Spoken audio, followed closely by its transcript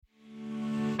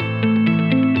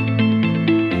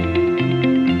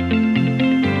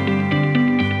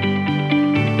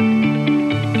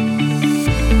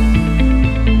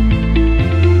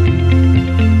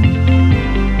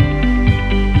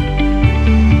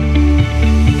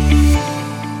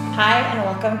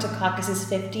to Caucus's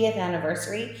 50th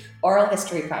anniversary oral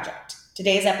history project.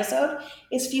 Today's episode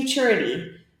is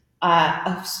Futurity,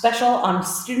 a special on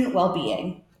student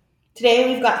well-being.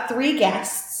 Today we've got three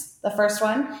guests. The first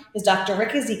one is Dr.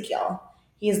 Rick Ezekiel.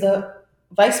 He is the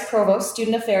Vice Provost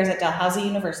Student Affairs at Dalhousie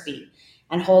University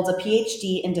and holds a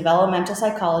PhD in Developmental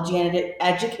Psychology and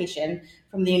Education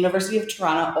from the University of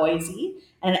Toronto, OISE,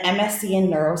 and an MSc in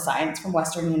Neuroscience from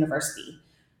Western University.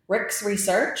 Rick's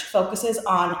research focuses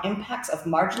on impacts of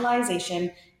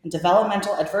marginalization and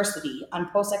developmental adversity on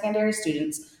post-secondary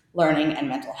students' learning and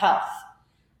mental health.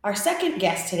 Our second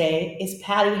guest today is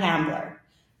Patty Hambler.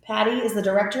 Patty is the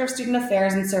Director of Student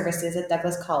Affairs and Services at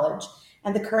Douglas College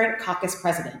and the current caucus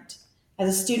president. As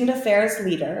a student affairs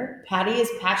leader, Patty is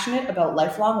passionate about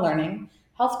lifelong learning,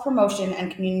 health promotion,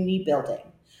 and community building.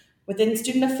 Within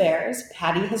student affairs,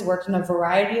 Patty has worked in a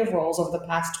variety of roles over the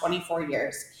past 24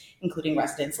 years, including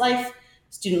residence life,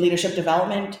 student leadership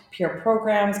development, peer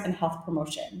programs, and health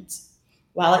promotions.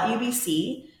 While at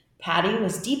UBC, Patty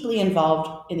was deeply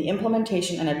involved in the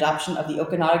implementation and adoption of the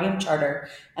Okanagan Charter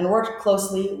and worked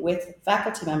closely with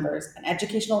faculty members and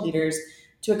educational leaders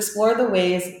to explore the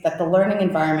ways that the learning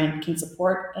environment can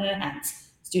support and enhance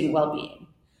student well-being.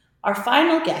 Our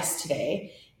final guest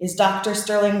today is Dr.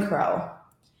 Sterling Crow.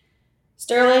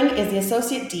 Sterling is the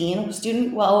Associate Dean of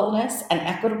Student Wellness and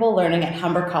Equitable Learning at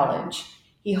Humber College.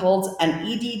 He holds an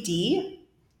EDD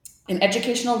in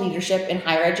Educational Leadership in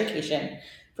Higher Education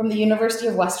from the University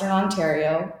of Western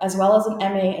Ontario, as well as an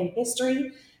MA in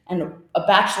History and a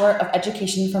Bachelor of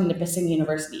Education from Nipissing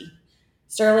University.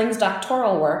 Sterling's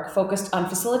doctoral work focused on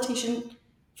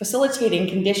facilitating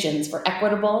conditions for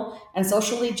equitable and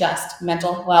socially just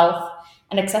mental health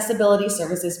and accessibility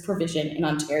services provision in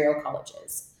Ontario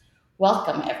colleges.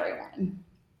 Welcome, everyone.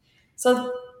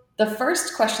 So the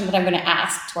first question that I'm going to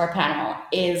ask to our panel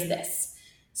is this.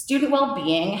 Student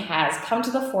well-being has come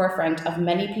to the forefront of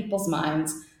many people's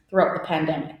minds throughout the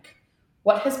pandemic.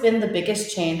 What has been the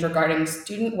biggest change regarding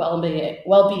student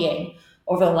well-being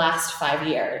over the last 5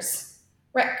 years?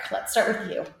 Rick, let's start with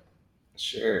you.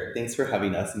 Sure. Thanks for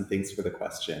having us and thanks for the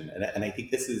question. And I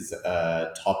think this is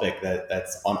a topic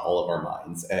that's on all of our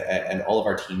minds and all of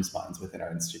our teams' minds within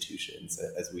our institutions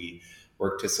as we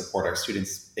work to support our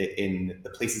students in the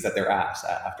places that they're at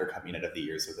after coming out of the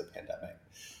years of the pandemic.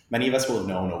 Many of us will have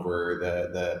known over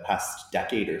the past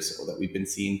decade or so that we've been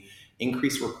seeing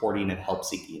increased reporting and help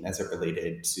seeking as it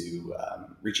related to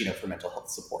reaching out for mental health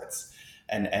supports.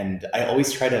 And I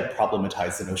always try to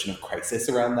problematize the notion of crisis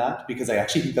around that because I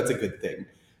actually think that's a good thing.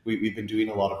 We've been doing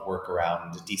a lot of work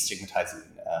around destigmatizing,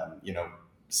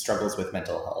 struggles with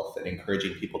mental health and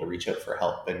encouraging people to reach out for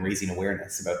help and raising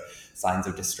awareness about signs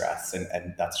of distress,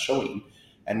 and that's showing.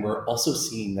 And we're also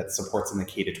seeing that supports in the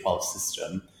K-12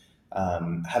 system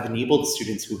have enabled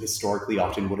students who historically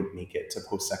often wouldn't make it to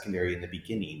post-secondary in the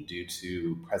beginning due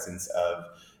to presence of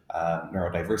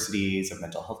neurodiversities, of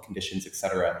mental health conditions, et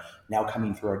cetera, now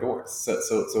coming through our doors. So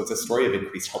it's a story of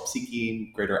increased help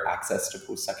seeking, greater access to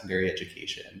post-secondary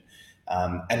education,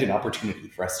 and an opportunity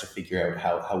for us to figure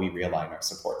out how we realign our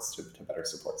supports to better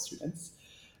support students.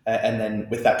 And then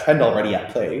with that trend already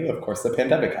at play, of course, the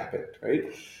pandemic happened, right?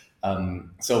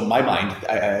 So in my mind,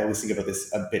 I always think about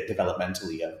this a bit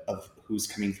developmentally of who's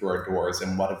coming through our doors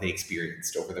and what have they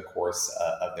experienced over the course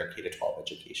of their K-12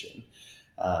 education.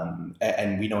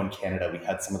 And we know in Canada, we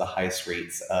had some of the highest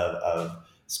rates of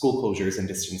school closures and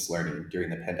distance learning during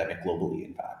the pandemic globally,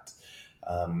 in fact.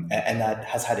 And that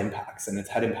has had impacts, and it's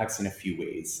had impacts in a few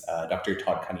ways. Dr.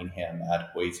 Todd Cunningham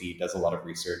at OISE does a lot of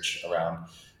research around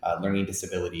learning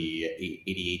disability,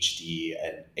 ADHD,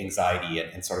 and anxiety,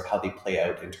 and sort of how they play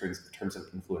out in terms of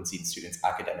influencing students'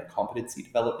 academic competency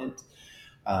development.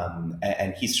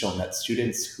 And he's shown that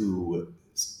students who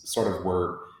sort of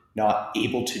were not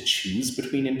able to choose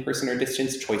between in-person or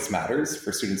distance, choice matters.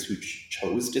 For students who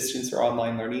chose distance or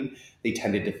online learning, they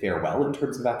tended to fare well in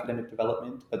terms of academic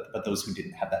development, but those who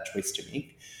didn't have that choice to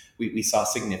make, we saw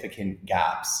significant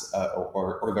gaps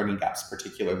or learning gaps,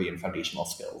 particularly in foundational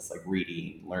skills like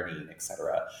reading, learning, et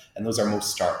cetera. And those are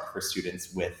most stark for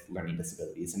students with learning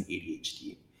disabilities and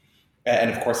ADHD. And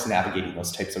of course, navigating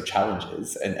those types of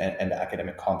challenges and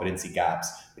academic competency gaps,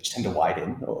 which tend to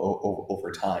widen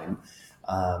over time,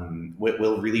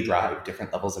 will really drive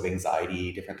different levels of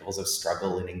anxiety, different levels of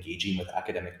struggle in engaging with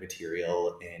academic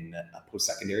material in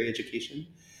post-secondary education.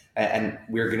 And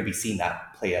we're going to be seeing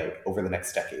that play out over the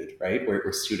next decade, right?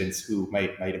 Where students who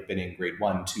might have been in grade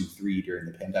 1, 2, 3 during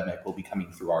the pandemic will be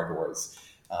coming through our doors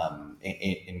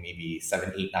in maybe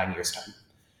 7, 8, 9 years' time.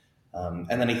 And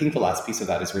then I think the last piece of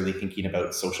that is really thinking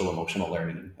about social emotional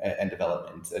learning and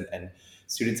development, and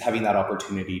students having that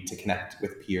opportunity to connect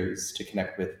with peers, to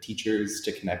connect with teachers,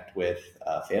 to connect with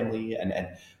family, and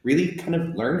really kind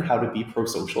of learn how to be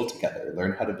pro-social together,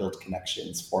 learn how to build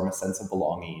connections, form a sense of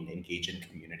belonging, engage in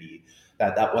community.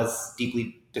 That was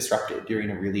deeply disrupted during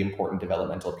a really important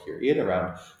developmental period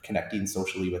around connecting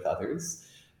socially with others.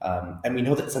 And we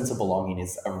know that sense of belonging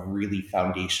is a really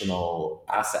foundational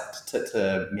asset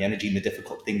to managing the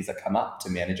difficult things that come up, to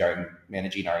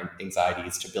managing our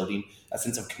anxieties, to building a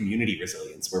sense of community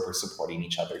resilience where we're supporting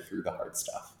each other through the hard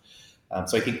stuff.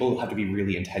 So I think we'll have to be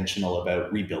really intentional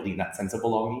about rebuilding that sense of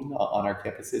belonging on our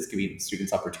campuses, giving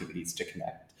students opportunities to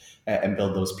connect and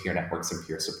build those peer networks and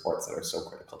peer supports that are so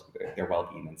critical to their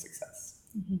well-being and success.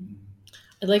 Mm-hmm.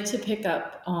 I'd like to pick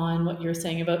up on what you're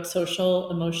saying about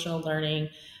social emotional learning.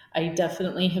 I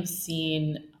definitely have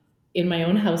seen in my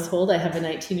own household, I have a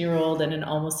 19-year-old and an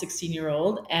almost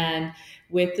 16-year-old, and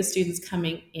with the students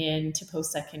coming into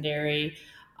post-secondary,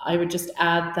 I would just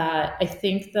add that I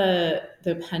think the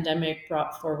pandemic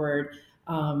brought forward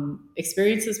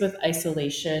experiences with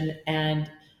isolation and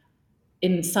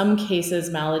in some cases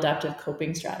maladaptive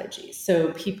coping strategies.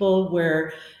 So people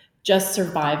were just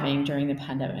surviving during the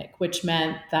pandemic, which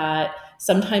meant that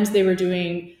sometimes they were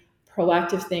doing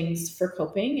proactive things for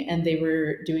coping and they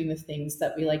were doing the things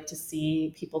that we like to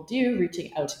see people do,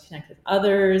 reaching out to connect with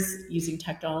others, using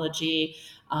technology,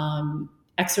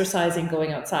 exercising,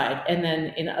 going outside. And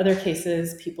then in other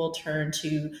cases, people turn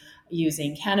to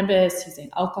using cannabis, using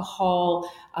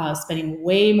alcohol, spending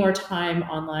way more time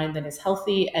online than is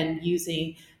healthy, and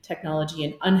using technology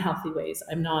in unhealthy ways.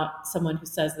 I'm not someone who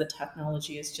says that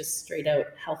technology is just straight out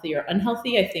healthy or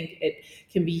unhealthy. I think it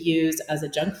can be used as a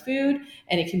junk food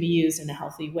and it can be used in a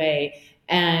healthy way.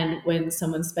 And when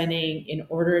someone's spending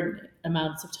inordinate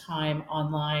amounts of time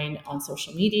online on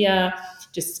social media,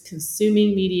 just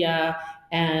consuming media,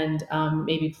 and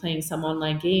maybe playing some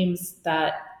online games,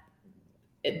 that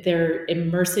they're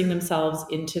immersing themselves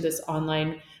into this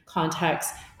online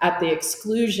context at the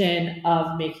exclusion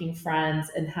of making friends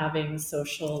and having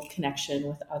social connection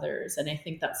with others. And I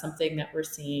think that's something that we're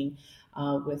seeing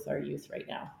with our youth right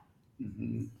now.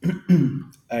 Mm-hmm.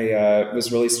 I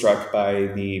was really struck by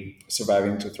the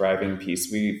surviving to thriving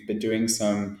piece. We've been doing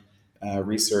some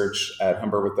research at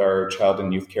Humber with our child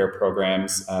and youth care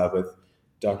programs with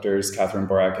doctors Catherine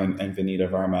Borak and Vinita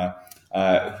Varma,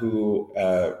 who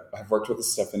have worked with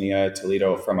Stefania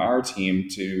Toledo from our team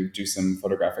to do some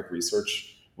photographic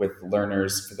research with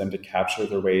learners for them to capture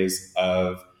the ways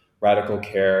of radical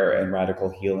care and radical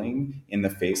healing in the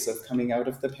face of coming out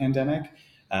of the pandemic.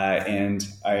 And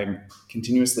I'm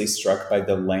continuously struck by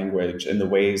the language and the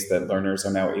ways that learners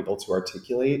are now able to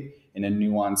articulate in a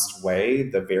nuanced way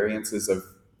the variances of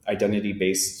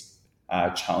identity-based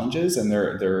challenges and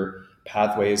their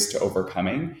pathways to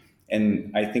overcoming.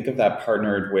 And I think of that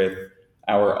partnered with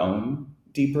our own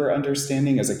deeper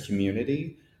understanding as a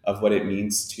community of what it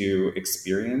means to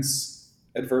experience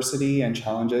adversity and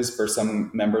challenges. For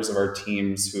some members of our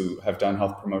teams who have done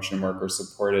health promotion work or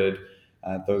supported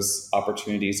those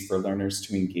opportunities for learners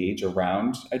to engage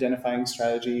around identifying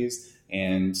strategies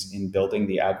and in building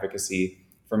the advocacy.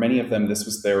 For many of them, this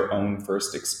was their own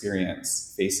first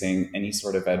experience facing any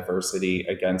sort of adversity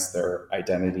against their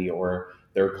identity or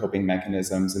their coping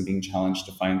mechanisms and being challenged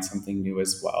to find something new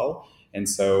as well. And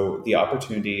so the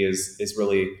opportunity is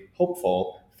really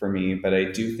hopeful for me, but I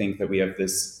do think that we have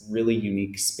this really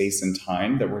unique space and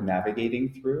time that we're navigating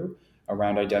through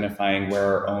around identifying where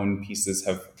our own pieces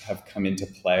have come into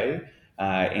play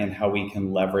and how we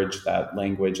can leverage that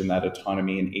language and that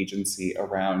autonomy and agency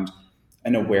around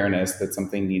an awareness that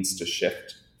something needs to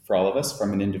shift for all of us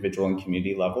from an individual and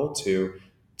community level to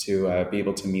be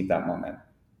able to meet that moment.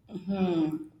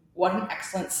 Mm-hmm. What an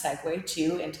excellent segue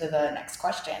too into the next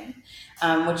question,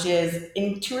 which is,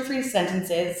 in 2 or 3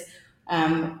 sentences,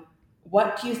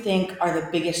 what do you think are the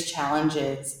biggest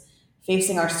challenges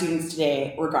facing our students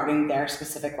today regarding their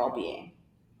specific well-being?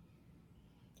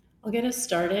 I'll get us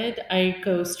started. I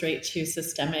go straight to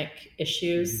systemic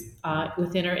issues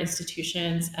within our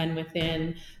institutions and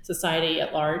within society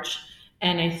at large.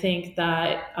 And I think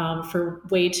that for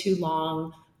way too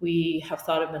long, we have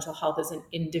thought of mental health as an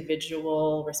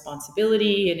individual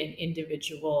responsibility and an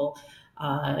individual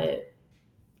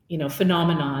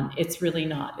phenomenon. It's really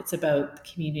not. It's about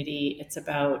the community. It's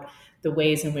about the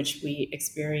ways in which we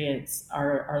experience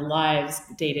our lives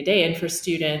day to day. And for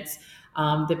students,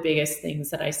 the biggest things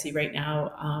that I see right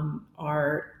now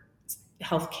are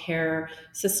healthcare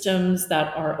systems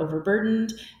that are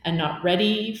overburdened and not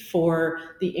ready for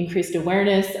the increased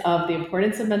awareness of the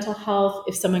importance of mental health.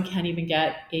 If someone can't even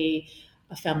get a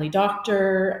a family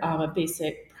doctor, a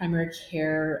basic primary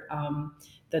care,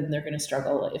 then they're going to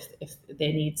struggle if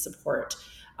they need support.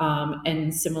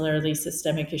 And similarly,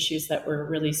 systemic issues that we're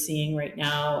really seeing right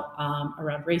now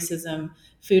around racism,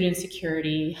 food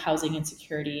insecurity, housing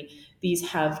insecurity, these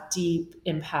have deep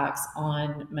impacts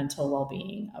on mental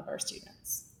well-being of our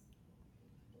students.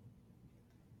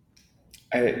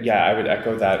 I would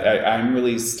echo that. I'm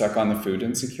really stuck on the food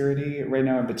insecurity right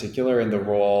now in particular, and the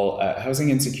role, housing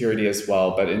insecurity as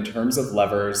well, but in terms of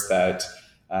levers that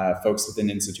folks within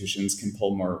institutions can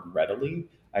pull more readily.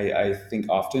 I think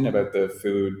often about the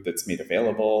food that's made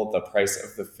available, the price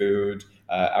of the food.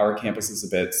 Our campus is a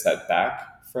bit set back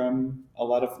from a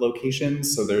lot of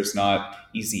locations, so there's not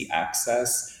easy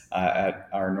access at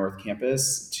our North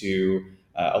Campus to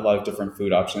a lot of different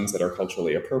food options that are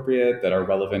culturally appropriate, that are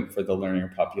relevant for the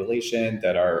learner population,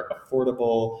 that are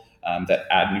affordable, that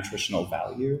add nutritional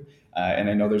value. And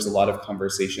I know there's a lot of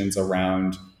conversations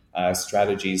around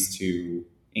strategies to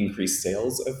increase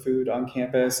sales of food on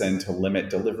campus and to limit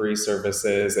delivery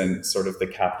services and sort of the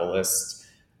capitalist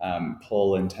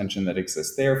pull and tension that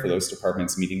exists there for those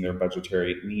departments meeting their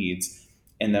budgetary needs.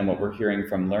 And then what we're hearing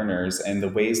from learners and the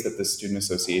ways that the Student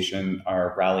Association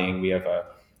are rallying. We have a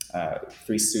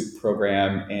free soup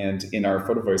program, and in our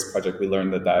Photo Voice project, we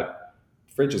learned that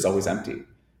fridge is always empty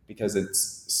because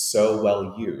it's so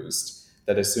well used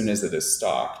that as soon as it is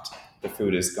stocked, the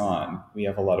food is gone. We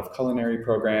have a lot of culinary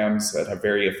programs that have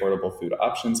very affordable food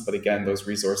options, but again, those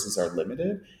resources are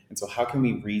limited. And so how can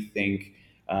we rethink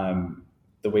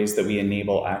the ways that we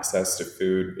enable access to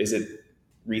food? Is it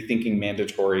rethinking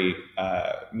mandatory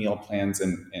meal plans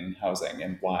in housing,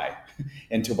 and why?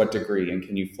 And to what degree? And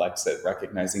can you flex it,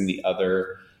 recognizing the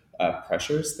other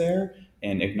pressures there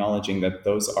and acknowledging that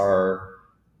those are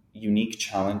unique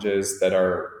challenges that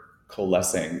are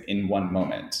coalescing in one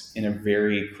moment in a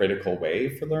very critical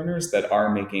way for learners that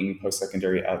are making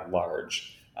post-secondary at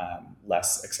large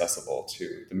less accessible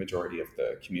to the majority of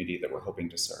the community that we're hoping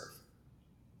to serve.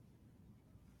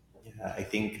 Yeah, I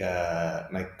think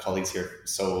my colleagues here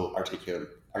so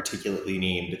articulately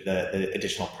named the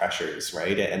additional pressures,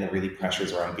 right? And the really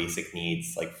pressures around basic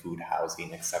needs like food,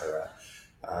 housing, etc.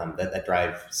 That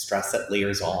drive stress that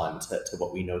layers on to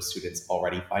what we know students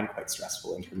already find quite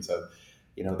stressful in terms of,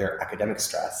 their academic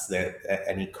stress,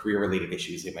 any career-related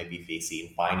issues they might be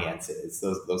facing, finances,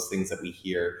 those things that we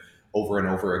hear over and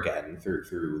over again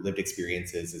through lived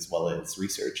experiences as well as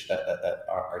research that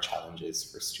are challenges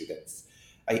for students.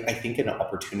 I think an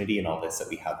opportunity in all this that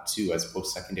we have too as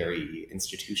post-secondary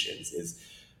institutions is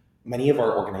many of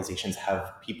our organizations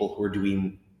have people who are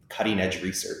doing cutting-edge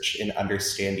research in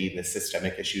understanding the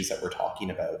systemic issues that we're talking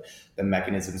about, the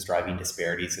mechanisms driving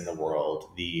disparities in the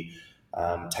world, the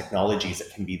technologies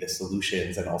that can be the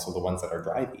solutions, and also the ones that are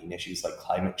driving issues like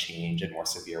climate change and more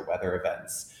severe weather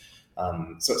events.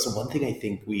 So one thing I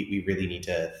think we really need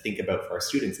to think about for our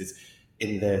students is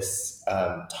in this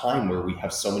time where we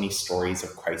have so many stories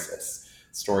of crisis,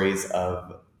 stories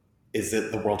of, is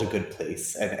it the world a good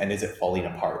place? And is it falling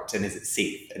apart? And is it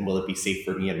safe? And will it be safe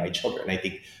for me and my children? I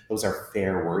think those are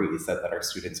fair worries that our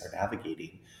students are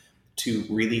navigating to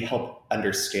really help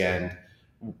understand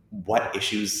what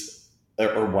issues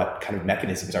or what kind of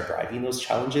mechanisms are driving those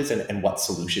challenges and what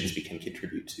solutions we can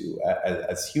contribute to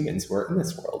as humans who are in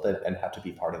this world and have to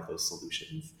be part of those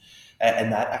solutions.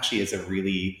 And that actually is a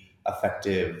really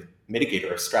effective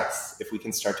mitigator of stress. If we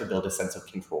can start to build a sense of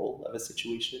control of a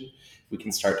situation, if we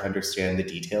can start to understand the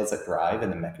details that drive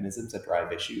and the mechanisms that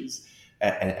drive issues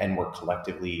and work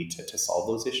collectively to solve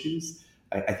those issues,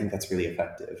 I think that's really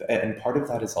effective. And part of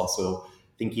that is also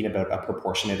thinking about a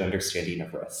proportionate understanding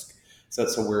of risk. So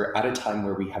we're at a time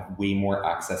where we have way more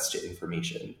access to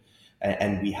information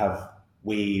and we have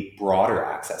way broader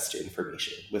access to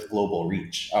information with global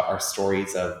reach. Our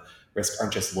stories of risk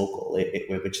aren't just local,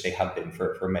 which they have been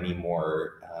for many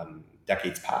more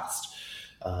decades past.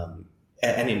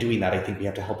 And in doing that, I think we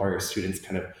have to help our students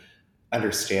kind of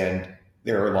understand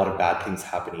there are a lot of bad things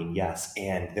happening, yes,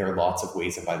 and there are lots of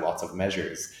ways and by lots of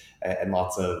measures and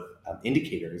lots of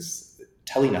indicators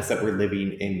telling us that we're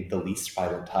living in the least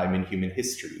violent time in human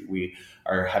history. We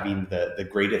are having the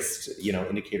greatest,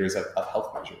 indicators of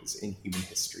health measures in human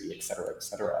history, et cetera, et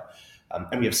cetera.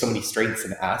 And we have so many strengths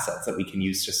and assets that we can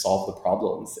use to solve the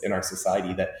problems in our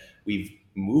society that we've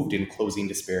moved in closing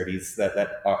disparities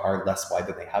that are less wide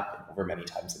than they have been over many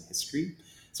times in history.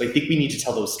 So I think we need to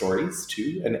tell those stories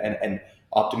too. And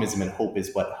optimism and hope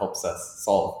is what helps us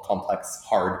solve complex,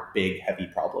 hard, big, heavy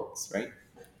problems, right?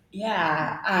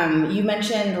 Yeah, you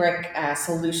mentioned, Rick,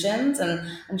 solutions, and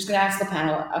I'm just going to ask the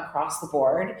panel across the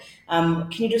board. Can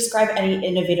you describe any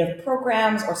innovative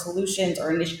programs or solutions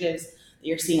or initiatives that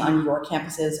you're seeing on your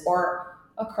campuses or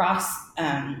across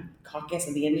caucus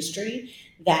of the industry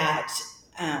that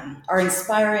are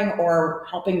inspiring or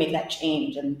helping make that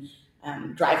change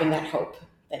and driving that hope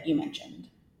that you mentioned?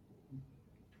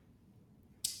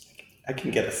 I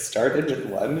can get us started with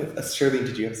one. Shirley,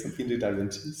 did you have something to dive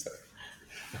into? Sorry.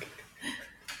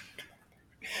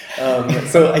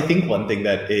 So I think one thing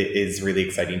that is really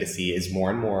exciting to see is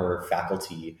more and more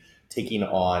faculty taking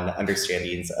on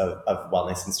understandings of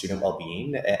wellness and student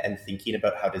well-being and thinking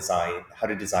about how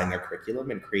to design their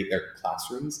curriculum and create their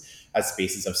classrooms as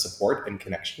spaces of support and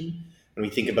connection. When we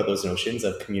think about those notions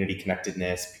of community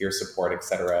connectedness, peer support,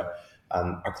 etc.,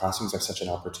 our classrooms are such an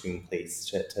opportune place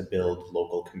to build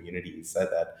local communities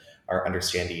that are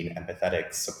understanding,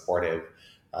 empathetic, supportive,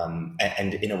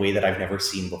 and in a way that I've never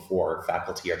seen before.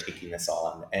 Faculty are taking this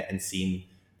on and seeing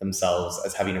themselves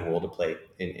as having a role to play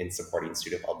in supporting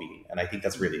student well-being. And I think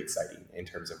that's really exciting in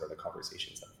terms of where the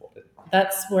conversation's unfolded.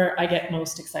 That's where I get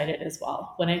most excited as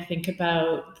well. When I think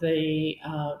about the,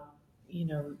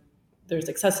 there's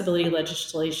accessibility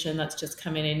legislation that's just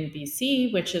come in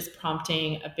BC, which is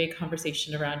prompting a big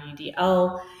conversation around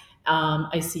UDL.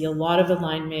 I see a lot of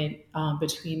alignment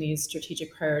between these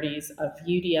strategic priorities of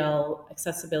UDL,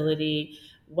 accessibility,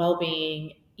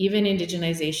 well-being, even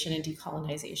indigenization and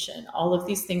decolonization. All of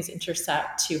these things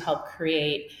intersect to help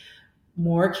create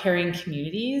more caring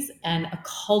communities and a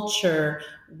culture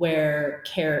where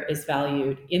care is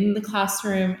valued in the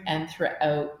classroom and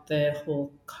throughout the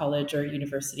whole college or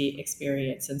university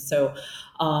experience. And so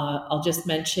I'll just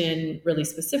mention really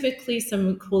specifically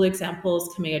some cool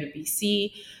examples coming out of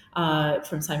BC.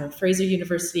 From Simon Fraser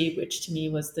University, which to me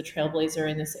was the trailblazer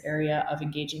in this area of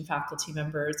engaging faculty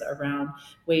members around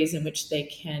ways in which they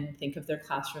can think of their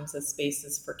classrooms as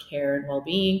spaces for care and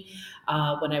well-being.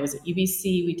 When I was at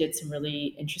UBC, we did some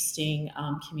really interesting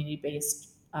community-based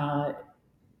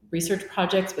research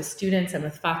projects with students and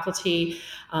with faculty,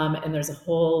 and there's a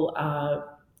whole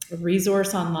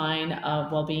resource online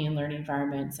of well-being and learning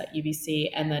environments at UBC.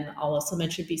 And then I'll also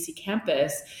mention BC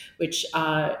Campus, which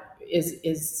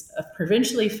is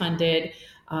provincially funded.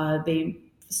 They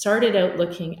started out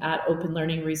looking at open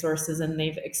learning resources, and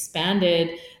they've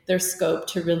expanded their scope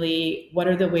to really what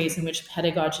are the ways in which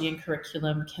pedagogy and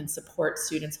curriculum can support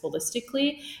students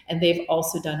holistically. And they've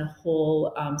also done a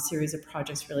whole series of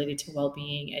projects related to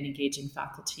well-being and engaging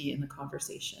faculty in the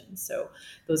conversation. So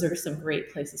those are some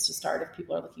great places to start if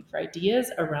people are looking for ideas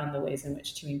around the ways in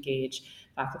which to engage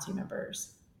faculty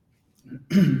members.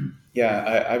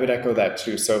 Yeah, I would echo that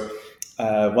too. So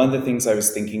one of the things I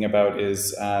was thinking about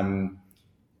is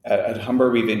at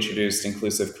Humber, we've introduced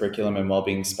inclusive curriculum and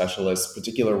well-being specialists,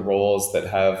 particular roles that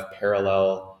have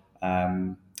parallel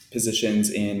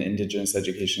positions in Indigenous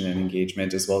education and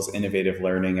engagement, as well as innovative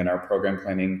learning in our program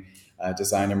planning,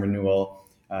 design and renewal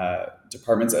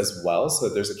departments as well. So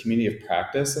that there's a community of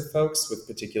practice of folks with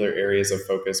particular areas of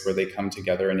focus where they come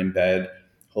together and embed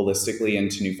holistically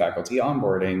into new faculty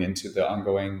onboarding, into the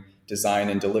ongoing design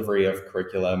and delivery of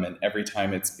curriculum. And every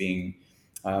time it's being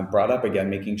brought up again,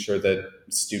 making sure that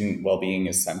student well-being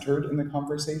is centered in the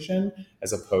conversation,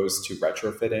 as opposed to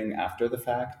retrofitting after the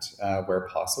fact where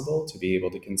possible, to be able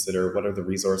to consider what are the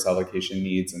resource allocation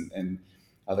needs and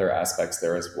other aspects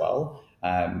there as well.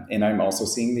 And I'm also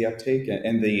seeing the uptake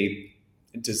and the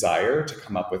desire to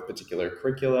come up with particular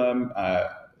curriculum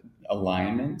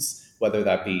alignments, whether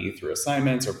that be through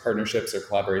assignments or partnerships or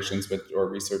collaborations with or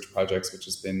research projects, which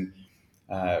has been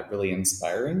really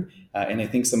inspiring. And I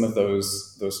think some of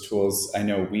those tools I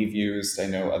know we've used, I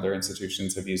know other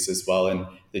institutions have used as well, and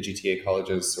the GTA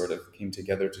colleges sort of came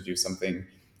together to do something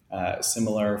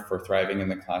similar for thriving in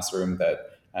the classroom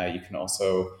that you can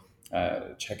also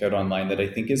check out online, that I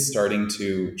think is starting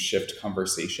to shift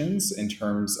conversations in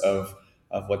terms of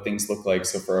what things look like.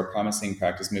 So for a promising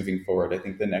practice moving forward, I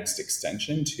think the next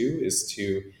extension too is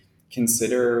to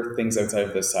consider things outside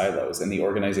of the silos and the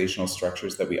organizational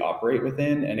structures that we operate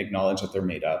within, and acknowledge that they're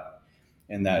made up,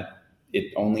 and that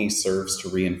it only serves to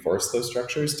reinforce those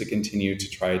structures to continue to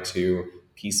try to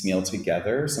piecemeal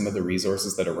together some of the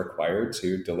resources that are required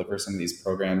to deliver some of these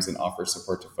programs and offer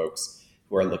support to folks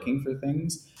who are looking for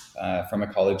things. From a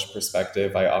college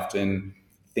perspective, I often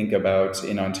think about,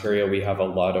 in Ontario, we have a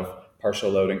lot of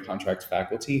partial load and contract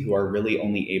faculty who are really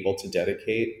only able to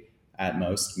dedicate at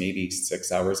most maybe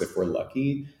 6 hours, if we're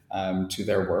lucky, to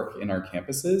their work in our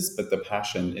campuses, but the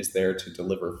passion is there to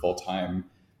deliver full-time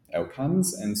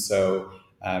outcomes. And so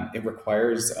it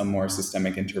requires a more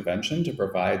systemic intervention to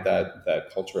provide that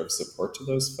culture of support to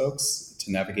those folks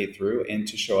to navigate through and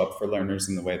to show up for learners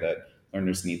in the way that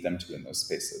learners need them to in those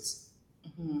spaces.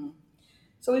 Mm-hmm.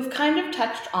 So we've kind of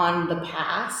touched on the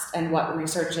past and what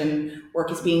research and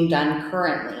work is being done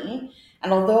currently.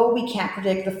 And although we can't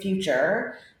predict the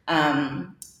future,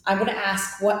 I'm going to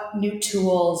ask what new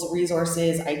tools,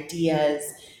 resources, ideas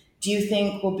do you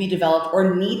think will be developed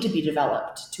or need to be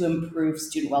developed to improve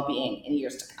student well-being in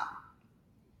years to come?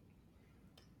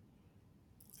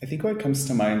 I think what comes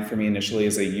to mind for me initially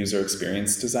is a user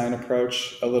experience design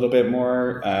approach a little bit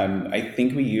more. I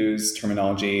think we use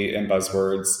terminology and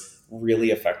buzzwords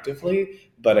really effectively,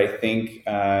 but I think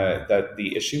that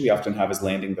the issue we often have is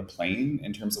landing the plane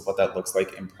in terms of what that looks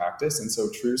like in practice. And so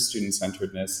true student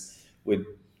centeredness would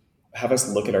have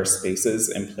us look at our spaces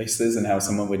and places and how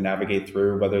someone would navigate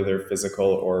through, whether they're physical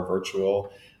or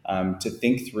virtual, to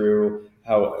think through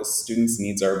how students'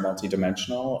 needs are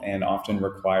multidimensional and often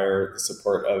require the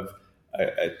support of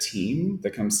a team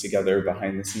that comes together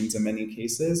behind the scenes in many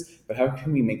cases. But how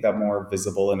can we make that more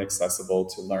visible and accessible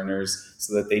to learners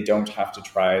so that they don't have to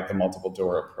try the multiple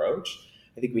door approach?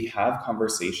 I think we have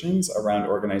conversations around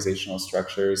organizational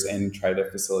structures and try to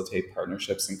facilitate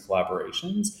partnerships and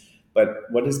collaborations. But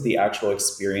what does the actual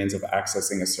experience of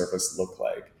accessing a service look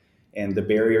like? And the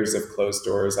barriers of closed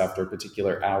doors after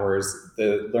particular hours,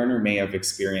 the learner may have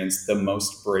experienced the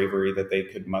most bravery that they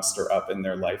could muster up in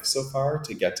their life so far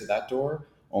to get to that door,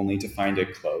 only to find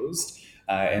it closed.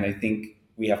 And I think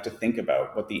we have to think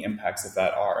about what the impacts of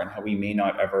that are and how we may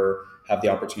not ever have the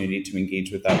opportunity to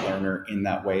engage with that learner in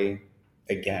that way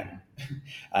again.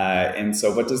 And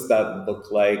so what does that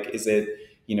look like? Is it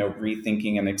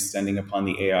rethinking and extending upon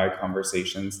the AI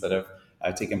conversations that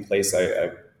have taken place? I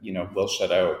will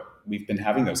shut out. We've been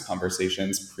having those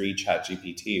conversations pre-Chat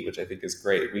GPT, which I think is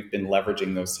great. We've been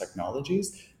leveraging those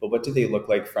technologies, but what do they look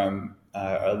like from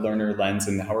a learner lens,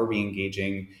 and how are we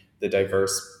engaging the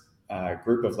diverse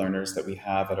group of learners that we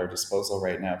have at our disposal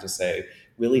right now to say,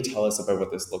 really tell us about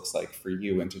what this looks like for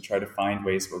you, and to try to find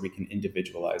ways where we can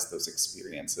individualize those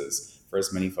experiences for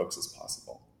as many folks as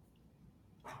possible.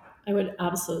 I would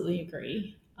absolutely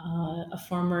agree. A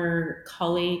former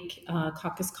colleague,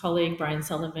 caucus colleague, Brian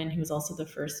Sullivan, who was also the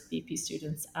first BP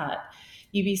students at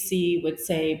UBC, would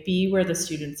say, be where the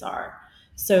students are.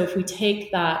 So if we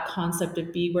take that concept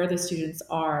of be where the students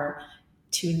are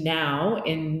to now,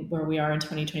 in where we are in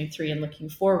 2023 and looking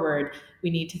forward, we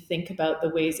need to think about the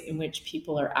ways in which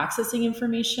people are accessing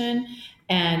information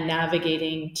and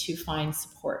navigating to find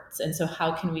supports. And so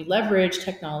how can we leverage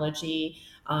technology,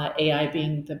 AI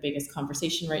being the biggest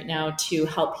conversation right now, to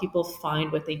help people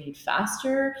find what they need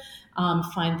faster,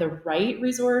 find the right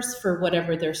resource for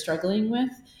whatever they're struggling with,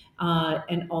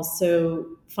 and also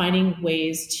finding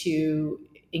ways to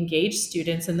engage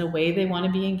students in the way they want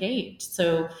to be engaged.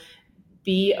 So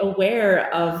be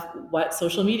aware of what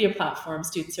social media platforms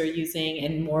students are using,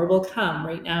 and more will come.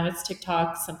 Right now it's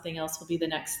TikTok, something else will be the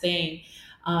next thing.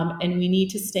 And we need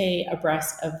to stay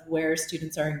abreast of where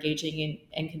students are engaging in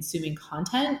and consuming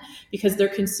content, because they're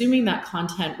consuming that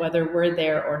content whether we're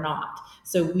there or not.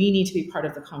 So we need to be part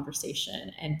of the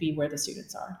conversation and be where the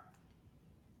students are.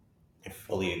 I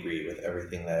fully agree with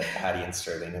everything that Patty and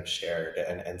Sterling have shared.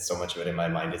 And so much of it in my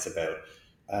mind is about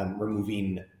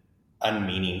removing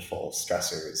unmeaningful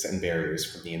stressors and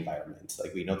barriers from the environment.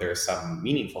 Like, we know there are some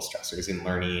meaningful stressors in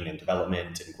learning and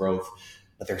development and growth,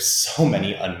 but there's so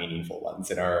many unmeaningful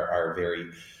ones in our very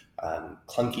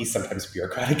clunky, sometimes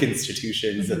bureaucratic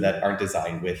institutions that aren't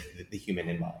designed with the human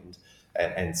in mind.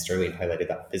 And Sterling highlighted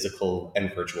that physical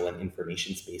and virtual and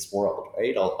information-based world,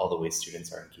 right? All the ways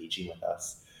students are engaging with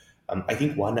us. I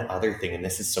think one other thing, and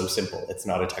this is so simple, it's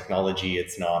not a technology,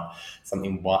 it's not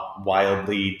something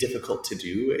wildly difficult to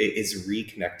do, is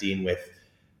reconnecting with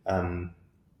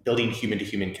building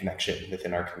human-to-human connection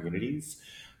within our communities.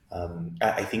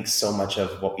 I think so much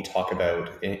of what we talk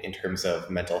about in terms of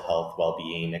mental health,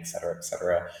 well-being, et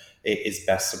cetera, is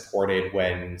best supported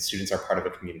when students are part of a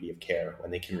community of care,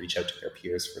 when they can reach out to their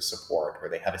peers for support, or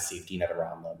they have a safety net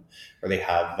around them, or they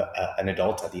have an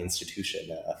adult at the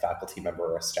institution, a faculty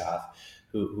member or a staff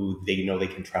who they know they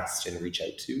can trust and reach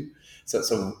out to.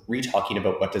 So re-talking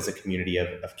about what does a community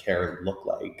of care look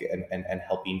like, and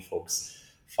helping folks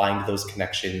find those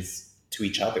connections to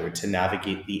each other to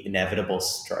navigate the inevitable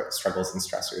struggles and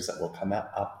stressors that will come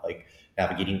up, like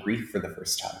navigating grief for the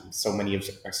first time. So many of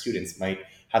our students might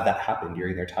have that happen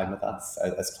during their time with us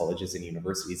as colleges and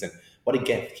universities. And what a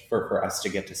gift for us to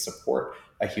get to support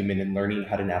a human in learning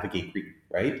how to navigate grief,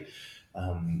 right?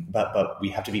 But we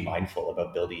have to be mindful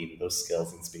about building those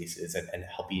skills and spaces and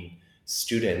helping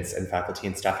students and faculty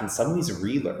and staff in some ways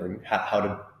relearn how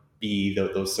to be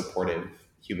those supportive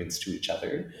humans to each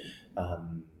other.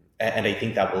 And I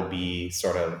think that will be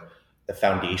sort of the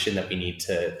foundation that we need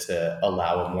to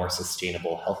allow a more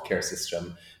sustainable healthcare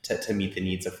system to meet the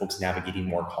needs of folks navigating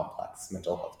more complex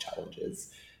mental health challenges.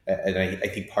 And I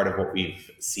think part of what we've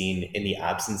seen in the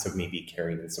absence of maybe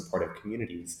caring and supportive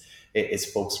communities is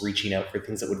folks reaching out for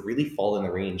things that would really fall in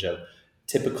the range of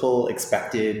typical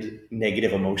expected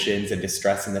negative emotions and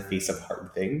distress in the face of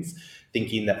hard things,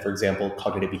 thinking that, for example,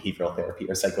 cognitive behavioral therapy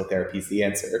or psychotherapy is the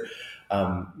answer,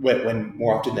 when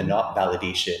more often than not,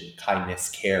 validation, kindness,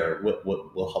 care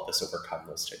will help us overcome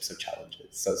those types of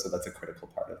challenges. So that's a critical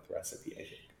part of the recipe, I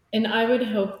think. And I would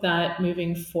hope that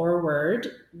moving forward,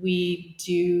 we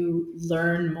do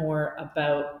learn more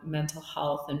about mental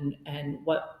health and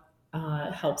what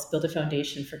helps build a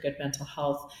foundation for good mental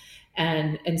health.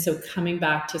 And so coming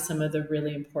back to some of the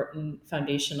really important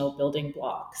foundational building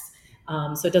blocks.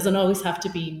 So it doesn't always have to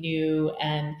be new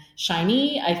and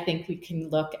shiny. I think we can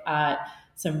look at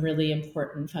some really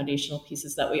important foundational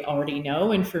pieces that we already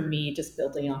know. And for me, just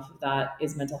building off of that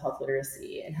is mental health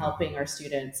literacy and helping our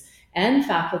students and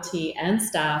faculty and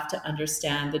staff to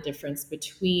understand the difference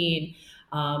between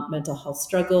mental health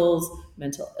struggles,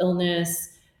 mental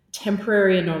illness,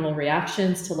 temporary and normal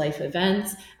reactions to life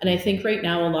events. And I think right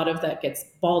now a lot of that gets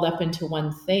balled up into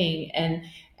one thing. And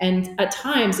at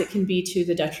times it can be to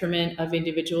the detriment of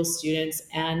individual students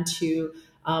and to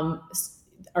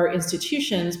our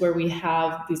institutions, where we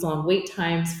have these long wait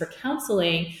times for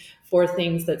counseling for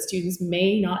things that students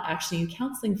may not actually need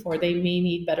counseling for. They may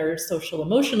need better social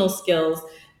emotional skills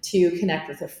to connect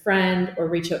with a friend or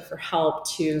reach out for help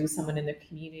to someone in the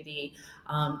community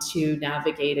to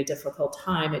navigate a difficult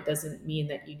time. It doesn't mean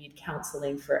that you need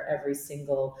counseling for every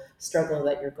single struggle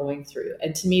that you're going through.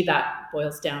 And to me, that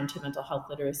boils down to mental health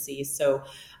literacy. So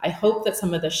I hope that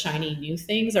some of the shiny new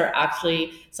things are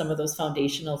actually some of those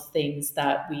foundational things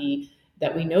that we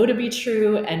know to be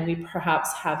true, and we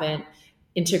perhaps haven't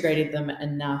integrated them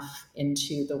enough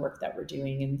into the work that we're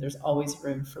doing. And there's always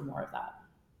room for more of that.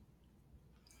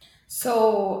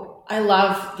 So I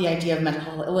love the idea of mental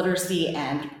health literacy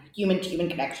and human-to-human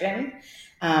connection.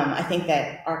 I think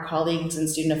that our colleagues in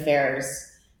student affairs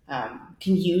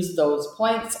can use those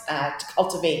points to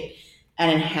cultivate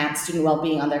and enhance student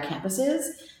well-being on their campuses.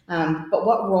 But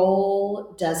what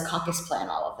role does caucus play in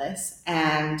all of this?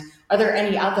 And are there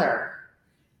any other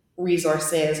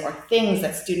resources or things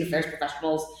that student affairs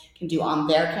professionals can do on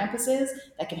their campuses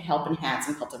that can help enhance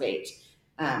and cultivate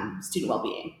student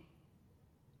well-being?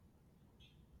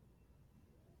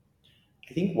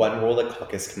 I think one role that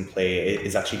caucus can play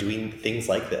is actually doing things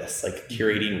like this, like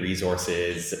curating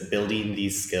resources, building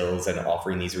these skills and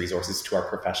offering these resources to our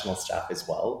professional staff as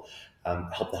well.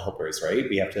 Help the helpers, right?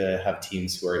 We have to have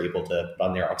teams who are able to put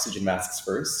on their oxygen masks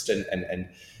first and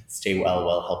stay well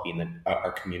while helping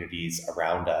our communities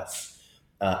around us.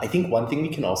 I think one thing we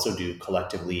can also do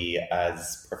collectively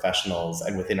as professionals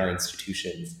and within our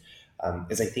institutions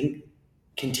is, I think,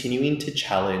 continuing to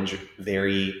challenge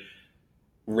very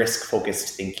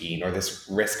risk-focused thinking, or this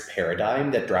risk paradigm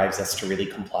that drives us to really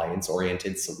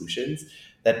compliance-oriented solutions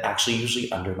that actually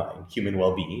usually undermine human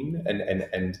well-being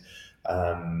and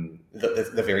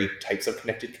the very types of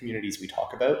connected communities we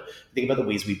talk about. Think about the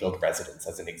ways we build residence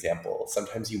as an example.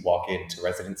 Sometimes you walk into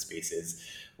residence spaces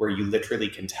where you literally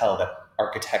can tell that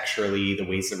architecturally, the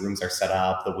ways the rooms are set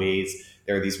up, the ways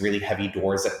there are these really heavy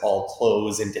doors that all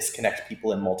close and disconnect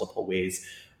people in multiple ways,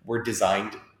 were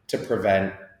designed to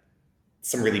prevent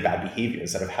some really bad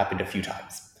behaviors that have happened a few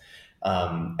times.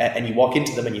 And you walk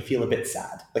into them and you feel a bit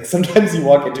sad. Like sometimes you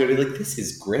walk into it and you're like, this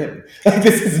is grim. Like,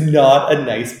 this is not a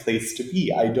nice place to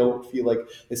be. I don't feel like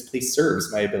this place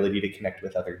serves my ability to connect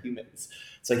with other humans.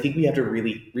 So I think we have to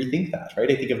really rethink that, right?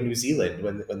 I think of New Zealand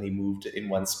when they moved in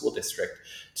one school district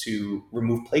to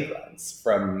remove playgrounds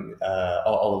from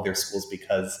all of their schools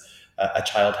because a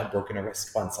child had broken a wrist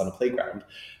once on a playground.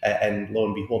 And lo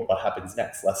and behold, what happens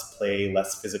next? Less play,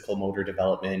 less physical motor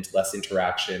development, less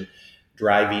interaction,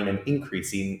 driving and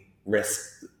increasing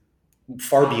risk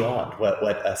far beyond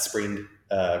what a sprained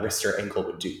wrist or ankle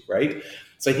would do, right?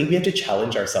 So I think we have to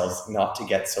challenge ourselves not to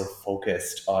get so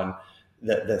focused on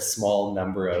the small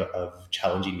number of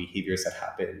challenging behaviors that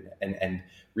happen, and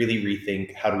really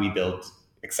rethink, how do we build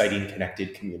exciting,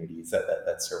 connected communities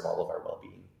that serve all of our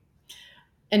well-being.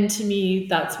 And to me,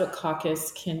 that's what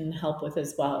caucus can help with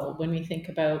as well. When we think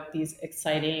about these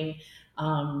exciting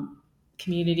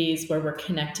communities where we're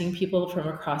connecting people from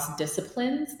across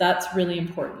disciplines, that's really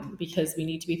important, because we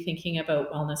need to be thinking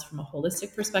about wellness from a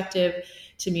holistic perspective.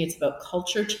 To me, it's about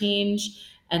culture change.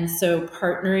 And so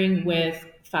partnering with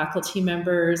faculty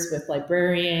members, with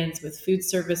librarians, with food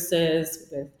services,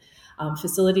 with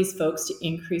facilities folks to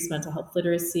increase mental health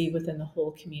literacy within the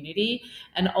whole community,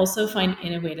 and also find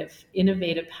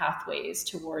innovative pathways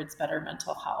towards better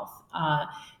mental health.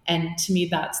 And to me,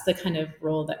 that's the kind of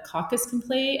role that caucus can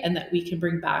play and that we can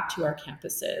bring back to our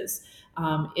campuses,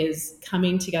 is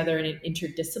coming together in an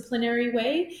interdisciplinary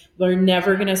way. We're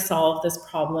never going to solve this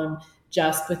problem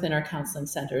just within our counseling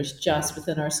centers, just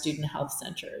within our student health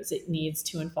centers. It needs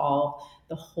to involve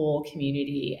the whole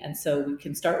community. And so we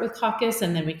can start with caucus,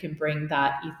 and then we can bring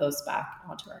that ethos back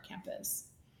onto our campus.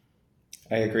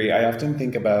 I agree. I often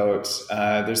think about,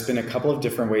 there's been a couple of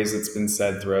different ways it's been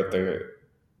said throughout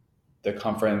the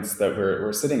conference that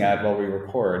we're sitting at while we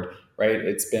record, right?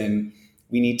 It's been,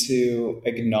 we need to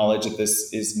acknowledge that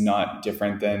this is not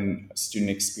different than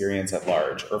student experience at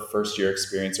large, or first year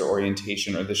experience, or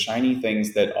orientation, or the shiny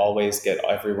things that always get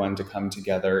everyone to come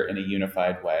together in a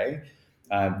unified way.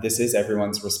 This is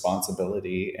everyone's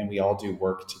responsibility, and we all do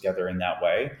work together in that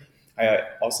way. I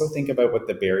also think about what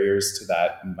the barriers to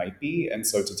that might be. And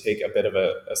so to take a bit of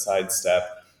a sidestep,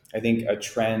 I think a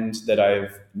trend that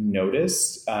I've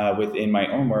noticed within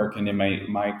my own work and in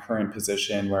my current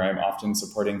position, where I'm often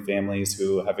supporting families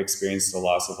who have experienced the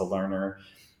loss of a learner,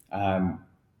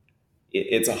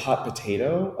 it's a hot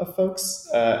potato of folks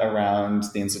around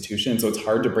the institution. So it's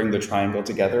hard to bring the triangle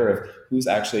together of who's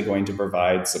actually going to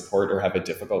provide support or have a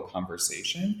difficult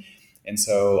conversation. And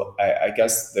so I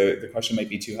guess the question might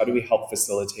be too, how do we help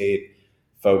facilitate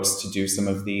folks to do some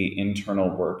of the internal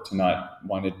work, to not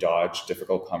want to dodge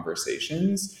difficult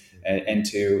conversations, and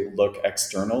to look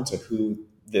external to who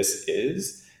this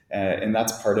is. And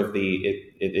that's part of the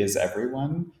it is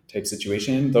everyone type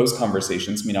situation. Those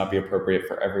conversations may not be appropriate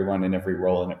for everyone in every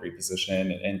role, in every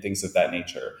position, and things of that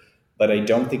nature. But I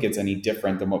don't think it's any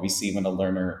different than what we see when a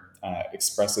learner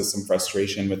expresses some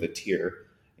frustration with a tear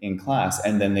in class,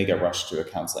 and then they get rushed to a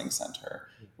counseling center,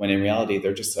 when in reality,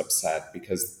 they're just upset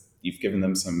because you've given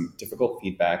them some difficult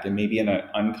feedback, and maybe in an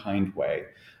unkind way.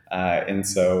 And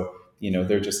so,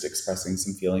 they're just expressing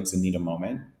some feelings and need a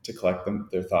moment to collect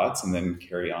their thoughts and then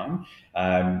carry on.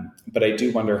 But I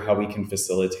do wonder how we can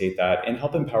facilitate that and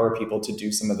help empower people to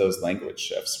do some of those language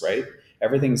shifts, right?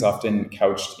 Everything's often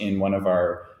couched in one of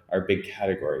our big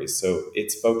categories. So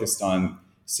it's focused on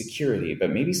security, but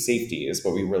maybe safety is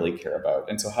what we really care about.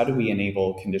 And so how do we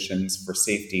enable conditions for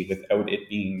safety without it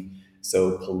being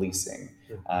so policing?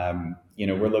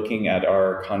 We're looking at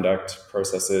our conduct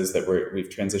processes that we've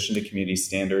transitioned to community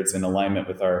standards in alignment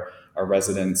with our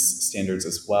residents' standards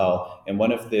as well. And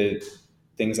one of the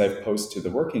things I've posed to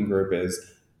the working group is,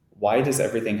 why does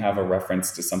everything have a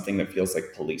reference to something that feels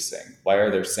like policing? Why are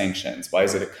there sanctions? Why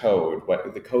is it a code?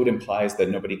 What the code implies that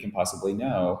nobody can possibly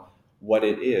know what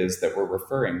it is that we're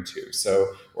referring to. So,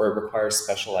 or it requires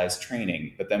specialized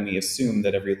training, but then we assume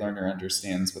that every learner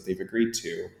understands what they've agreed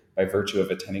to by virtue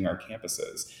of attending our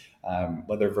campuses,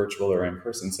 whether virtual or in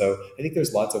person. So I think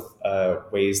there's lots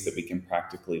of ways that we can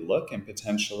practically look, and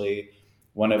potentially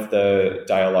one of the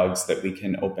dialogues that we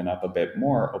can open up a bit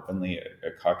more openly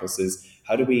at caucus is,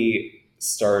 how do we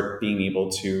start being able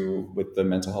to, with the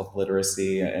mental health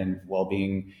literacy and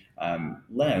well-being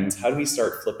lens, how do we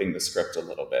start flipping the script a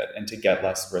little bit, and to get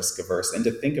less risk averse, and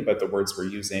to think about the words we're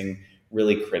using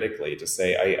really critically, to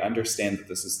say, I understand that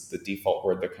this is the default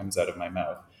word that comes out of my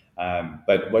mouth.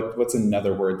 But what's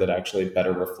another word that actually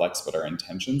better reflects what our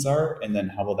intentions are? And then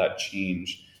how will that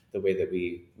change the way that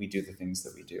we do the things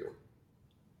that we do?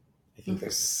 I think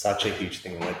there's such a huge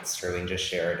thing what Sterling just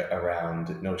shared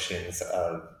around notions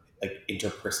of like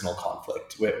interpersonal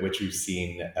conflict, which we've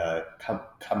seen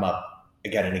come up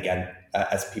again and again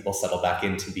as people settle back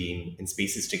into being in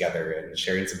spaces together and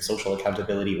sharing some social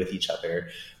accountability with each other.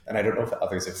 And I don't know if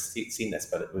others have seen this,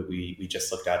 but we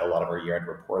just looked at a lot of our year-end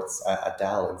reports at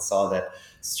Dal and saw that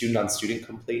student-on-student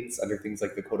complaints under things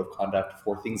like the Code of Conduct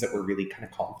for things that were really kind of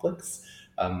conflicts.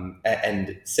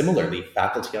 And similarly,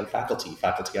 faculty on faculty,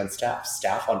 faculty on staff,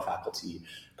 staff on faculty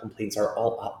complaints are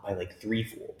all up by like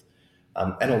threefold.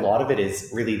 And a lot of it is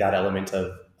really that element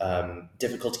of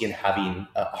difficulty in having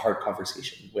a hard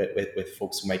conversation with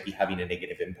folks who might be having a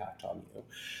negative impact on you.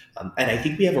 And I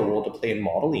think we have a role to play in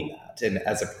modeling that. And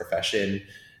as a profession,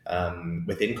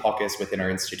 within caucus, within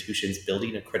our institutions,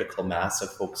 building a critical mass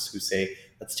of folks who say,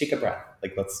 let's take a breath,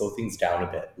 like let's slow things down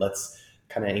a bit. Let's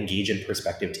kind of engage in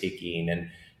perspective taking and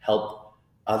help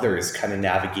others kind of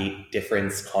navigate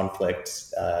difference,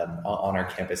 conflict on our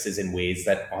campuses in ways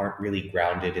that aren't really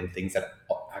grounded in things that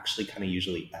actually kind of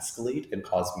usually escalate and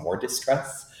cause more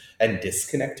distress and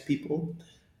disconnect people.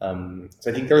 So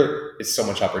I think there is so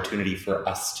much opportunity for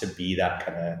us to be that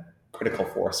kind of critical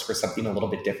force for something a little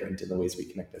bit different in the ways we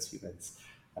connect as humans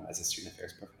as a student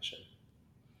affairs profession.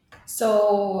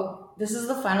 So this is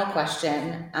the final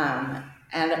question,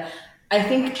 and I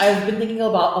think I've been thinking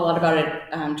about a lot about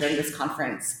it during this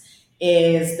conference.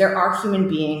 Is there are human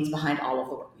beings behind all of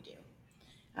the work we do.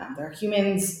 There are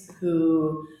humans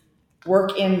who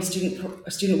work in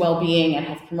student well-being and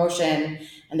health promotion,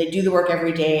 and they do the work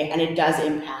every day, and it does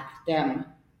impact them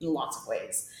in lots of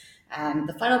ways. And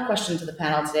the final question to the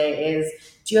panel today is: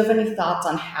 do you have any thoughts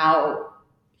on how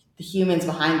the humans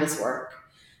behind this work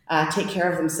take care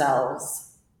of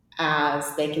themselves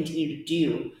as they continue to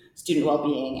do student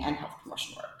well-being and health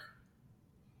promotion work?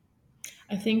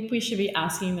 I think we should be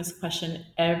asking this question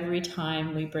every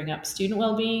time we bring up student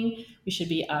well-being. We should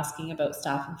be asking about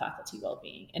staff and faculty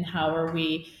well-being and how are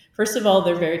we, first of all,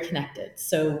 they're very connected.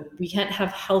 So we can't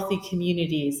have healthy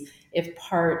communities if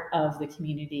part of the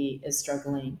community is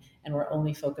struggling and we're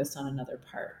only focused on another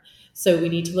part. So we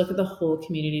need to look at the whole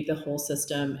community, the whole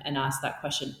system, and ask that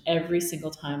question every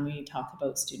single time we talk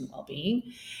about student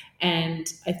well-being. And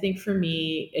I think for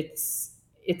me,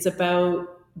 it's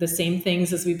about the same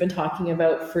things as we've been talking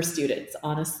about for students.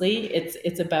 Honestly,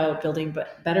 it's about building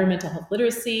better mental health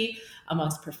literacy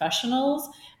amongst professionals,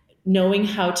 knowing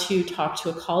how to talk to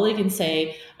a colleague and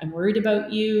say, I'm worried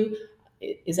about you.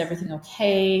 Is everything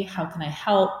okay? How can I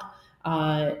help?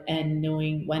 And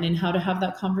knowing when and how to have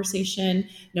that conversation,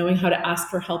 knowing how to ask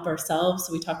for help ourselves.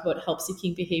 So we talk about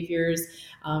help-seeking behaviors,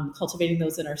 cultivating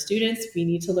those in our students. We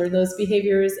need to learn those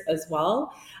behaviors as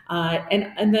well.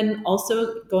 And then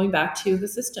also going back to the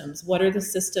systems. What are the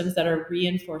systems that are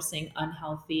reinforcing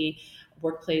unhealthy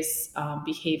workplace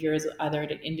behaviors, either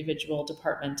at an individual,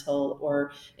 departmental,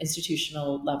 or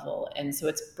institutional level? And so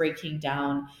it's breaking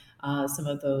down some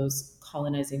of those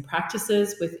colonizing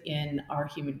practices within our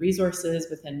human resources,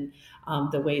 within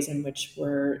the ways in which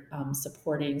we're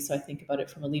supporting. So I think about it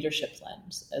from a leadership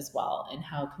lens as well. And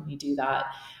how can we do that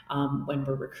when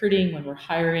we're recruiting, when we're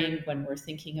hiring, when we're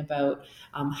thinking about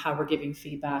how we're giving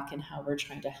feedback and how we're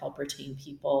trying to help retain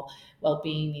people.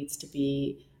 Well-being needs to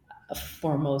be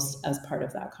foremost as part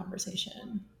of that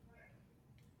conversation.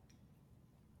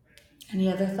 Any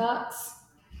other thoughts?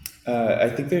 I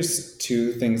think there's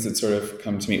two things that sort of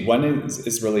come to me. One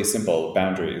is really simple,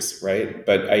 boundaries, right?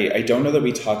 But I don't know that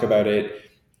we talk about it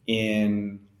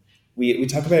we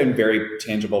talk about it in very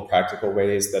tangible, practical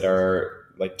ways that are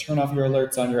like turn off your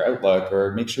alerts on your Outlook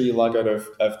or make sure you log out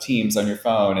of Teams on your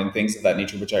phone and things of that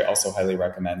nature, which I also highly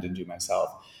recommend and do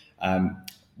myself. I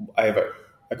have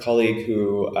a colleague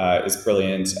who is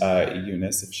brilliant,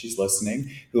 Eunice, if she's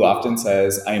listening, who often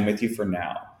says, I am with you for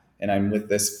now. And I'm with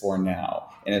this for now.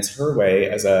 And it's her way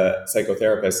as a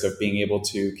psychotherapist of being able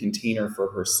to container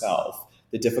for herself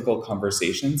the difficult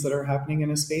conversations that are happening in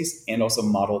a space and also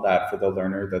model that for the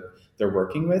learner that they're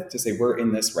working with to say, we're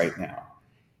in this right now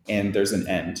and there's an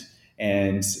end.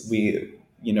 And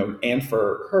and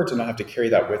for her to not have to carry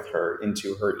that with her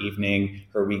into her evening,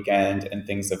 her weekend, and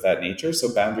things of that nature.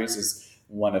 So boundaries is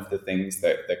one of the things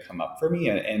that come up for me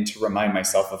and to remind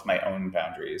myself of my own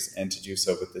boundaries and to do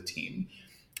so with the team.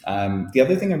 The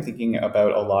other thing I'm thinking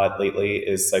about a lot lately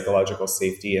is psychological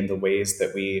safety and the ways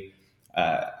that we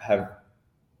have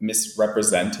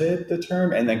misrepresented the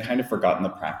term and then kind of forgotten the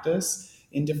practice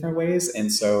in different ways.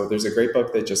 And so there's a great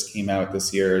book that just came out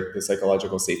this year, the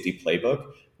Psychological Safety Playbook,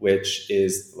 which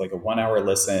is like a 1 hour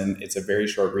listen. It's a very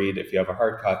short read if you have a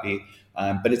hard copy,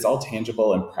 but it's all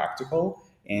tangible and practical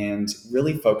and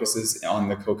really focuses on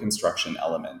the co-construction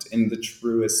element in the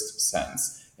truest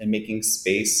sense and making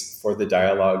space for the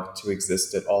dialogue to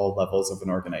exist at all levels of an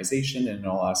organization and in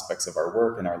all aspects of our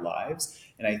work and our lives.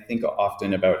 And I think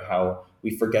often about how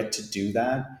we forget to do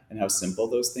that and how simple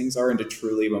those things are. And to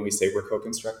truly, when we say we're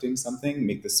co-constructing something,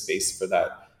 make the space for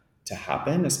that to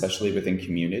happen, especially within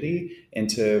community, and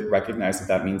to recognize that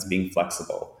that means being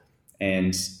flexible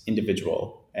and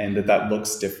individual and that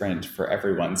looks different for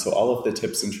everyone. So all of the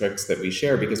tips and tricks that we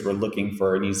share, because we're looking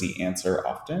for an easy answer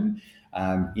often,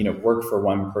 work for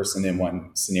one person in one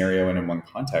scenario and in one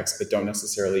context, but don't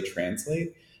necessarily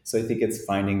translate. So I think it's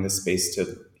finding the space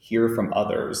to hear from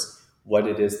others what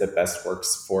it is that best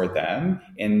works for them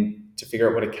and to figure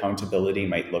out what accountability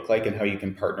might look like and how you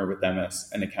can partner with them as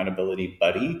an accountability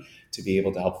buddy to be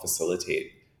able to help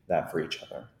facilitate that for each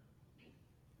other.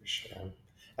 For sure.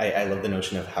 I love the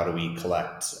notion of how do we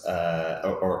collect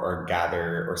or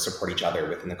gather or support each other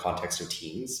within the context of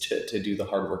teams to do the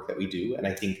hard work that we do. And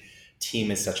I think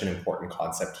team is such an important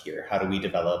concept here. How do we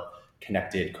develop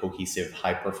connected, cohesive,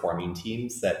 high-performing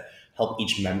teams that help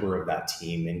each member of that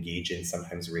team engage in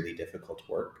sometimes really difficult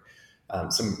work?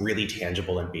 Some really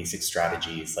tangible and basic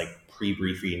strategies like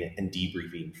pre-briefing and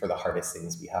debriefing for the hardest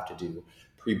things we have to do,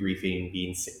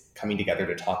 pre-briefing, coming together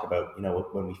to talk about,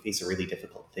 when we face a really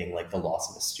difficult thing like the loss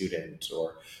of a student,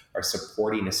 or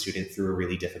supporting a student through a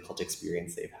really difficult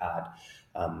experience they've had.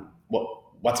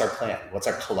 What's our plan? What's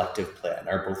our collective plan,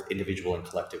 our both individual and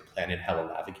collective plan, and how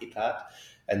we'll navigate that?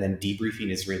 And then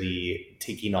debriefing is really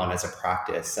taking on as a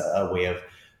practice, a way of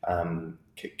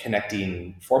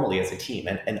connecting formally as a team.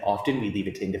 And often we leave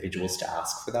it to individuals to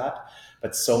ask for that.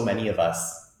 But so many of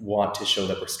us want to show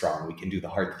that we're strong. We can do the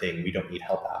hard thing. We don't need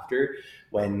help after.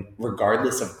 When,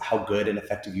 regardless of how good and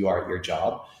effective you are at your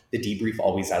job, the debrief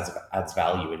always adds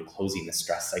value in closing the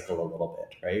stress cycle a little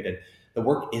bit, right? And the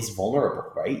work is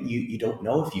vulnerable, right? You don't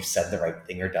know if you've said the right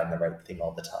thing or done the right thing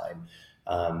all the time.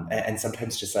 And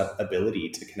sometimes just that ability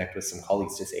to connect with some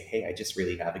colleagues to say, hey, I just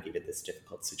really navigated this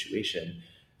difficult situation.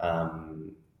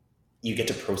 You get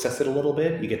to process it a little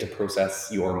bit. You get to process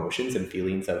your emotions and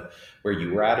feelings of where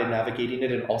you were at in navigating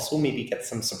it, and also maybe get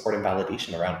some support and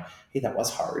validation around, hey, that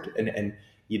was hard. And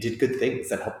you did good things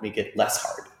that helped make it less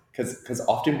hard. Because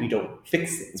often we don't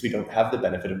fix things. We don't have the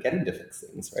benefit of getting to fix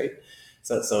things, right?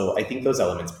 So I think those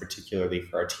elements, particularly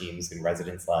for our teams in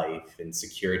residence life and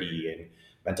security and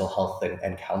mental health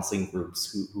and counseling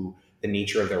groups who the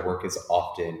nature of their work is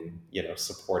often,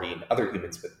 supporting other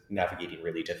humans with navigating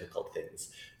really difficult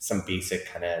things. Some basic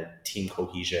kind of team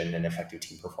cohesion and effective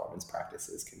team performance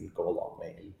practices can go a long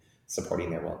way in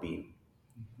supporting their well-being.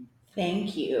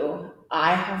 Thank you.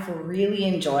 I have really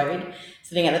enjoyed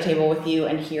sitting at the table with you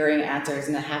and hearing answers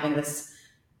and having this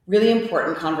really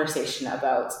important conversation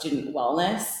about student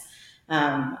wellness.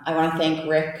 I want to thank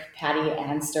Rick, Patty,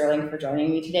 and Sterling for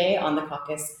joining me today on the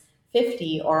Caucus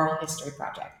 50 Oral History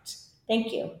Project.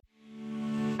 Thank you.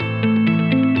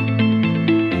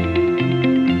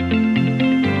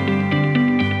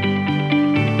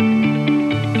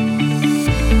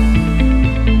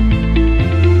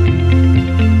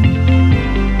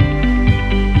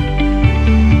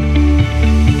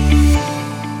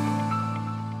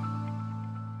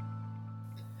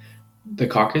 The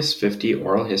Caucus 50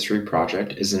 Oral History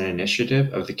Project is an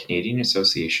initiative of the Canadian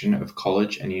Association of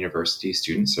College and University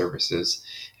Student Services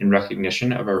in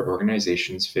recognition of our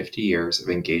organization's 50 years of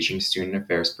engaging student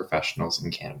affairs professionals in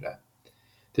Canada.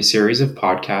 The series of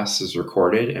podcasts is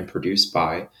recorded and produced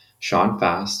by Sean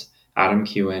Fast, Adam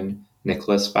Kewen,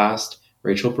 Nicholas Fast,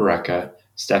 Rachel Barreca,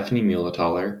 Stephanie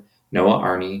Muhletaler, Noah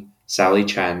Arney, Sally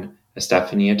Chen,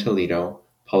 Estefania Toledo,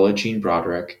 Paula Jean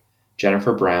Broderick,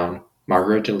 Jennifer Brown,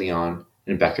 Margaret DeLeon,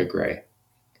 and Becca Gray.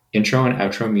 Intro and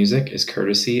outro music is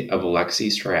courtesy of Alexei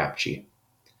Strayapchi.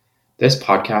 This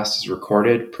podcast is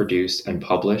recorded, produced, and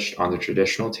published on the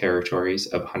traditional territories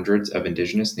of hundreds of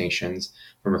Indigenous nations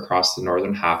from across the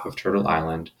northern half of Turtle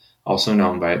Island, also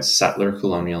known by its settler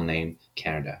colonial name,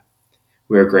 Canada.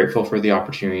 We are grateful for the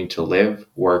opportunity to live,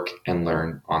 work, and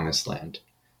learn on this land.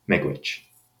 Miigwech.